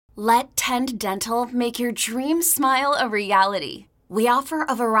Let Tend Dental make your dream smile a reality. We offer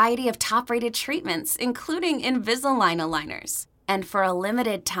a variety of top-rated treatments, including Invisalign aligners. And for a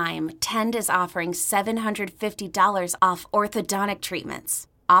limited time, Tend is offering $750 off orthodontic treatments.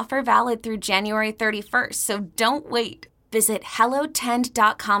 Offer valid through January 31st, so don't wait. Visit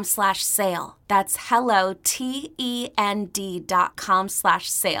hellotend.com/sale. That's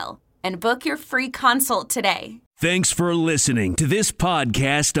hellotend.com/sale. And book your free consult today. Thanks for listening to this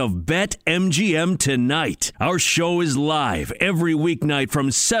podcast of BetMGM Tonight. Our show is live every weeknight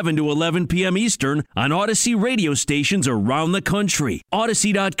from 7 to 11 p.m. Eastern on Odyssey radio stations around the country,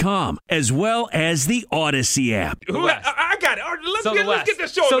 Odyssey.com, as well as the Odyssey app. I got it. All right, let's get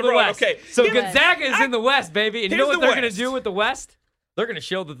this show on the road. Okay. So Gonzaga is in the West, baby. And you know what they're going to do with the West? They're going to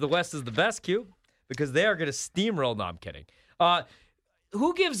show that the West is the best, Q, because they are going to steamroll. No, I'm kidding.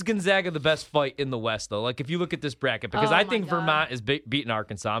 Who gives Gonzaga the best fight in the West, though? Like, if you look at this bracket, because I think Vermont is beating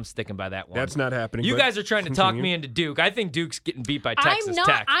Arkansas. I'm sticking by that one. That's not happening. You guys are trying to talk me into Duke. I think Duke's getting beat by Texas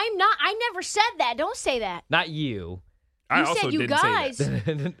Tech. I'm not. I never said that. Don't say that. Not you. I You also said you didn't guys. say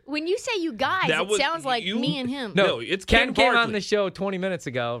that. When you say you guys, That it was sounds like you? me and him. No, it's Ken came on Barkley. the show 20 minutes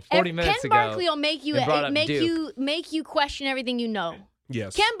ago, 40 minutes Ken ago. Barkley will make you and brought up Duke. make you question everything you know.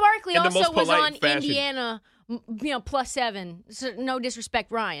 Yes. Ken Barkley In the also most was polite on fashion. Indiana, +7. So no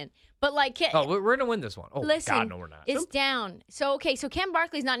disrespect, Ryan, but like Ken. Oh, we're going to win this one. Oh, Listen, God, no, we're not. It's down. So Ken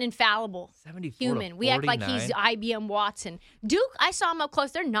Barkley's not an infallible 74 to human. We act like he's 49. IBM Watson. Duke, I saw him up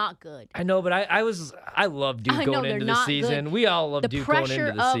close. They're not good. I know, but I love Duke I know, going they're into the not season. good. We all love The Duke going pressure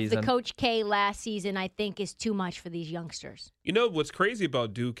into the of season. the Coach K last season, I think, is too much for these youngsters. You know what's crazy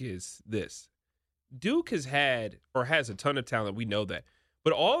about Duke is this. Duke has a ton of talent. We know that.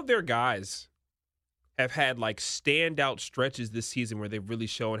 But all of their guys have had like standout stretches this season where they've really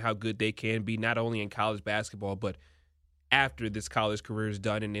shown how good they can be, not only in college basketball, but after this college career is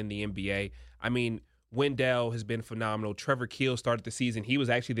done and in the NBA. I mean, Wendell has been phenomenal. Trevor Keel started the season. He was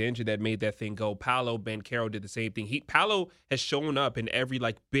actually the injury that made that thing go. Paolo Banchero did the same thing. Paolo has shown up in every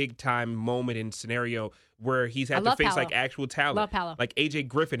like big time moment and scenario where he's had to face Paolo. like actual talent. Love Paolo. Like AJ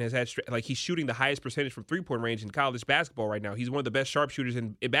Griffin has had like he's shooting the highest percentage from 3-point range in college basketball right now. He's one of the best sharpshooters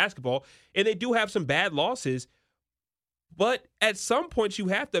in basketball, and they do have some bad losses. But at some point, you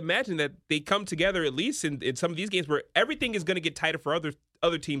have to imagine that they come together at least in some of these games where everything is going to get tighter for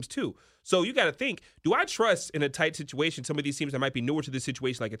other teams too. So you got to think: do I trust in a tight situation some of these teams that might be newer to this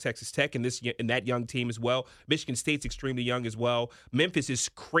situation, like a Texas Tech and that young team as well? Michigan State's extremely young as well. Memphis is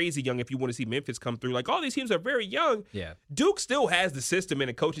crazy young. If you want to see Memphis come through, like all these teams are very young. Yeah. Duke still has the system and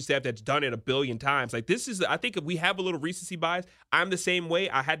a coaching staff that's done it a billion times. Like this is, I think, if we have a little recency bias, I'm the same way.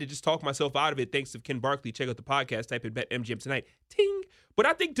 I had to just talk myself out of it thanks to Ken Barkley. Check out the podcast. Type in BetMGM Tonight. Ting. But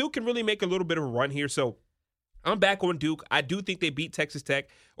I think Duke can really make a little bit of a run here. So I'm back on Duke. I do think they beat Texas Tech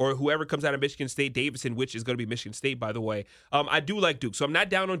or whoever comes out of Michigan State, Davidson, which is going to be Michigan State, by the way. I do like Duke, so I'm not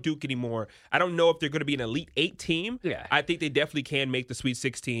down on Duke anymore. I don't know if they're going to be an Elite 8 team. Yeah. I think they definitely can make the Sweet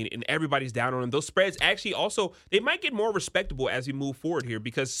 16, and everybody's down on them. Those spreads actually also, they might get more respectable as we move forward here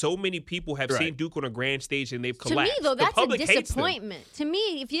because so many people have seen Duke on a grand stage and they've collapsed. To me, though, The that's a public hates them. disappointment. To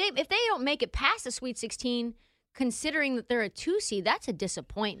me, if they don't make it past the Sweet 16, considering that they're a 2 seed, that's a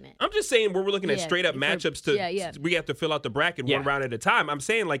disappointment. I'm just saying where we're looking at Yeah, straight up if they're- matchups to yeah. we have to fill out the bracket one round at a time. I'm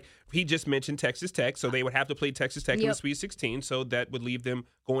saying like he just mentioned Texas Tech, so they would have to play Texas Tech in the Yep. Sweet 16, so that would leave them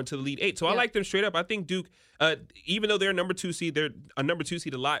going to the Elite 8. So I Yep. like them straight up. I think Duke, even though they're a number 2 seed, they're a number 2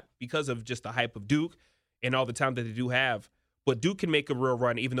 seed a lot because of just the hype of Duke and all the talent that they do have. But Duke can make a real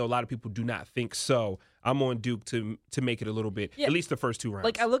run, even though a lot of people do not think so. I'm on Duke to make it a little bit, at least the first 2 rounds.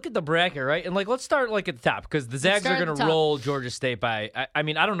 Like, I look at the bracket, right? And, like, let's start, like, at the top because the Zags are going to roll Georgia State by I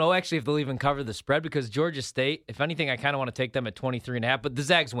mean, I don't know, actually, if they'll even cover the spread because Georgia State, if anything, I kind of want to take them at 23.5, but the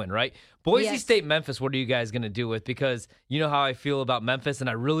Zags win, right? Boise State, Memphis, what are you guys going to do with? Because you know how I feel about Memphis, and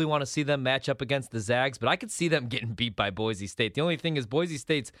I really want to see them match up against the Zags, but I could see them getting beat by Boise State. The only thing is Boise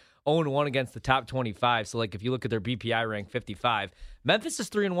State's 0-1 against the top 25, so, like, if you look at their BPI rank, 55. Memphis is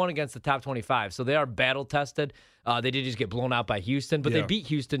 3-1 against the top 25, so they are battle-tested. They did just get blown out by Houston, but they beat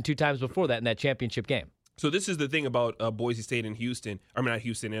Houston 2 times before that in that championship game. So this is the thing about Boise State and Houston. I mean, not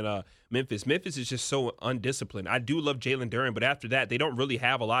Houston and Memphis. Memphis is just so undisciplined. I do love Jalen Duren, but after that, they don't really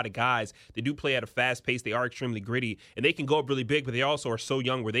have a lot of guys. They do play at a fast pace. They are extremely gritty, and they can go up really big, but they also are so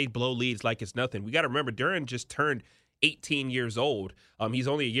young where they blow leads like it's nothing. We got to remember, Duren just turned 18 years old. He's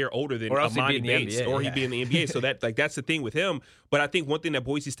only a year older than Amani Bates, he'd be in the NBA. So that's the thing with him. But I think one thing that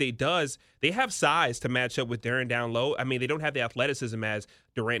Boise State does, they have size to match up with Duren down low. I mean, they don't have the athleticism as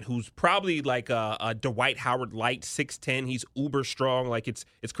Durant, who's probably like a Dwight Howard light, 6'10". He's uber strong. Like it's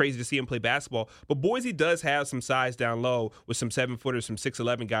crazy to see him play basketball. But Boise does have some size down low with some 7-footers, some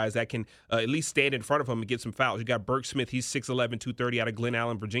 6'11" guys that can at least stand in front of him and get some fouls. You got Burke Smith. He's 6'11", 230 out of Glen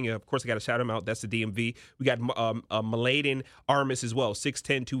Allen, Virginia. Of course, I got to shout him out. That's the DMV. We got Mladen Armis as well,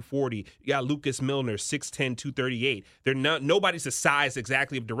 6'10", 240. You got Lucas Milner, 6'10", 238. They're not nobody's the size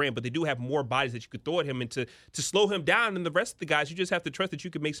exactly of Durant, but they do have more bodies that you could throw at him and to slow him down. And the rest of the guys, you just have to trust that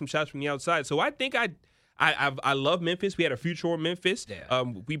you can make some shots from the outside. So I think I love Memphis. We had a future on Memphis. Yeah.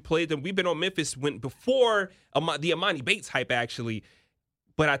 We played them. We've been on Memphis before the Amani Bates hype, actually.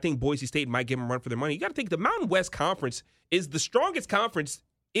 But I think Boise State might give them a run for their money. You got to think the Mountain West Conference is the strongest conference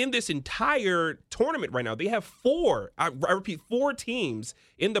in this entire tournament right now. They have four teams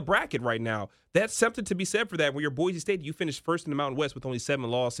in the bracket right now. That's something to be said for that. When you're Boise State, you finished first in the Mountain West with only 7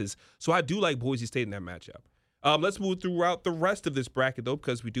 losses. So I do like Boise State in that matchup. Let's move throughout the rest of this bracket, though,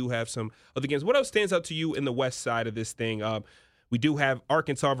 because we do have some other games. What else stands out to you in the west side of this thing? We do have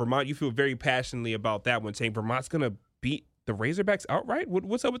Arkansas, Vermont. You feel very passionately about that one, saying Vermont's going to beat the Razorbacks outright?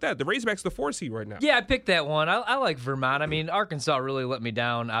 What's up with that? The Razorbacks, the 4 seed right now. Yeah, I picked that one. I like Vermont. I mean, Arkansas really let me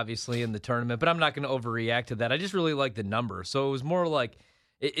down, obviously, in the tournament, but I'm not going to overreact to that. I just really like the number. So it was more like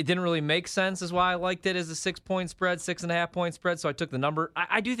it didn't really make sense is why I liked it as a 6-point spread, 6.5-point spread, so I took the number.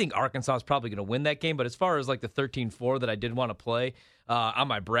 I do think Arkansas is probably going to win that game, but as far as like the 13-4 that I did want to play on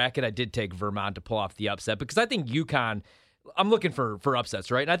my bracket, I did take Vermont to pull off the upset because I think UConn – I'm looking for upsets,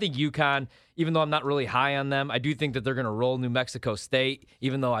 right? And I think UConn, even though I'm not really high on them, I do think that they're going to roll New Mexico State,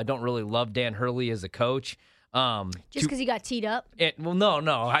 even though I don't really love Dan Hurley as a coach. Just because he got teed up? No.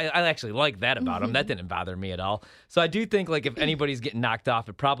 I actually like that about him. That didn't bother me at all. So I do think like if anybody's getting knocked off,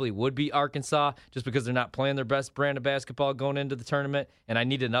 it probably would be Arkansas just because they're not playing their best brand of basketball going into the tournament, and I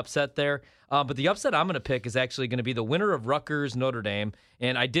need an upset there. But the upset I'm going to pick is actually going to be the winner of Rutgers Notre Dame.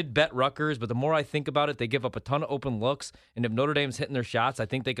 And I did bet Rutgers, but the more I think about it, they give up a ton of open looks. And if Notre Dame's hitting their shots, I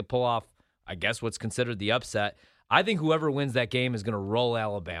think they could pull off, I guess, what's considered the upset. I think whoever wins that game is going to roll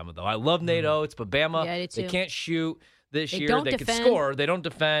Alabama, though. I love Nate Oates, but Bama, they can't shoot this year. They can score. They don't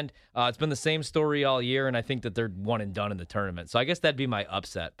defend. It's been the same story all year, and I think that they're one and done in the tournament. So I guess that'd be my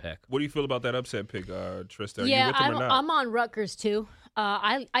upset pick. What do you feel about that upset pick, Trista? Yeah, Are you with them or not? I'm on Rutgers, too.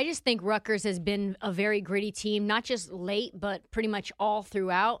 I just think Rutgers has been a very gritty team, not just late, but pretty much all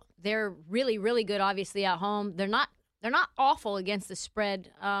throughout. They're really, really good, obviously, at home. They're not awful against the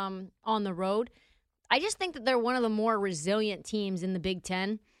spread on the road. I just think that they're one of the more resilient teams in the Big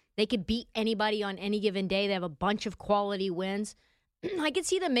Ten. They could beat anybody on any given day. They have a bunch of quality wins. I could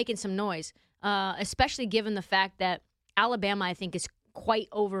see them making some noise, especially given the fact that Alabama, I think, is quite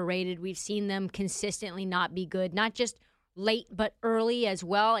overrated. We've seen them consistently not be good, not just late but early as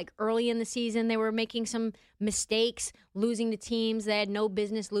well. Like early in the season, they were making some mistakes, losing to teams they had no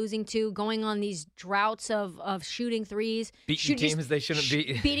business losing to, going on these droughts of shooting threes. Beating teams they shouldn't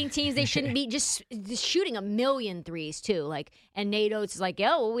beat. Beating teams they shouldn't beat, just shooting a million threes too. And Nate Oates is like,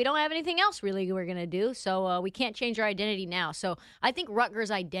 well, we don't have anything else really we're going to do, so we can't change our identity now. So I think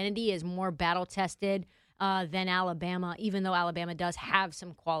Rutgers' identity is more battle-tested than Alabama, even though Alabama does have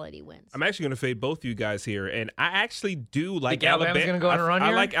some quality wins. I'm actually going to fade both of you guys here, and I actually do like Alabama. Alabama's going to go on a run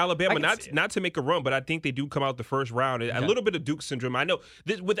here? I like Alabama, not to make a run, but I think they do come out the first round. Okay. A little bit of Duke syndrome. I know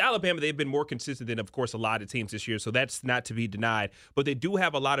with Alabama, they've been more consistent than, of course, a lot of teams this year, so that's not to be denied. But they do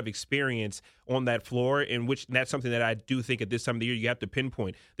have a lot of experience on that floor, and that's something that I do think at this time of the year you have to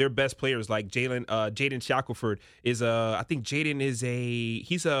pinpoint. Their best players like Jaden Shackelford is I think Jaden is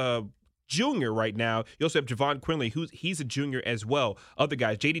he's a junior right now. You also have Javon Quinley, he's a junior as well. Other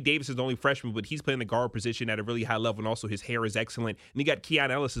guys, J.D. Davis is the only freshman, but he's playing the guard position at a really high level, and also his hair is excellent. And you got Keon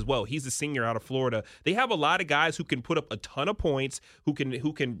Ellis as well. He's a senior out of Florida. They have a lot of guys who can put up a ton of points, who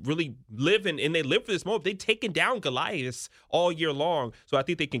can really live and they live for this moment. They've taken down Goliaths all year long, so I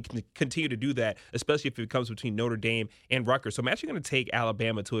think they can continue to do that, especially if it comes between Notre Dame and Rutgers. So I'm actually going to take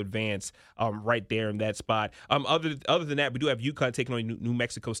Alabama to advance right there in that spot. Other than that, we do have UConn taking on New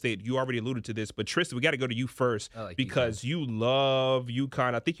Mexico State. You already alluded to this, but Tristan, we got to go to you first because you love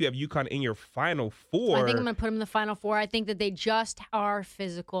UConn. I think you have UConn in your Final Four. I think I'm going to put them in the Final Four. I think that they just are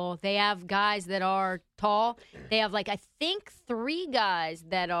physical. They have guys that are tall. They have, I think 3 guys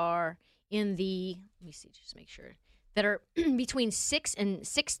that are in the, let me see, just make sure, that are between 6'6" and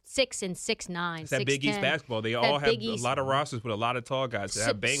 6'9". It's that Big East basketball. They all have a lot of rosters with a lot of tall guys that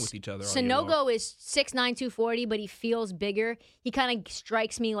have bang with each other. Sanogo is 6'9", 240, but he feels bigger. He kind of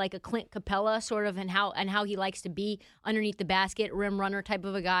strikes me like a Clint Capella sort of, and how he likes to be underneath the basket, rim runner type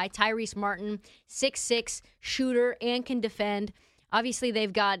of a guy. Tyrese Martin, 6'6", shooter and can defend. Obviously,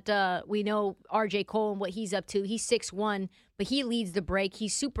 they've got, we know R.J. Cole and what he's up to. He's 6'1", but he leads the break.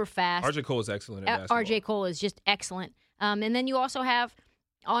 He's super fast. R.J. Cole is excellent at basketball. R.J. Cole is just excellent. And then you also have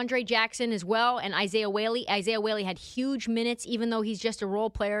Andre Jackson as well and Isaiah Whaley. Isaiah Whaley had huge minutes, even though he's just a role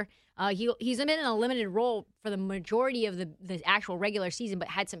player. He's been in a limited role for the majority of the actual regular season, but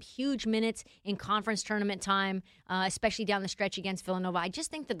had some huge minutes in conference tournament time, especially down the stretch against Villanova. I just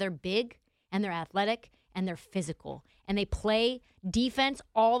think that they're big and they're athletic and they're physical. And they play defense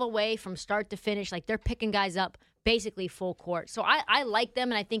all the way from start to finish. Like, they're picking guys up basically full court. So I like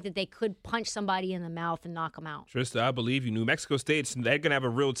them, and I think that they could punch somebody in the mouth and knock them out. Trista, I believe you. New Mexico State, they're going to have a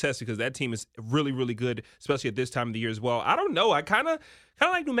real test because that team is really, really good, especially at this time of the year as well. I don't know. I kind of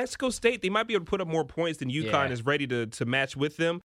like New Mexico State. They might be able to put up more points than UConn is ready to match with them.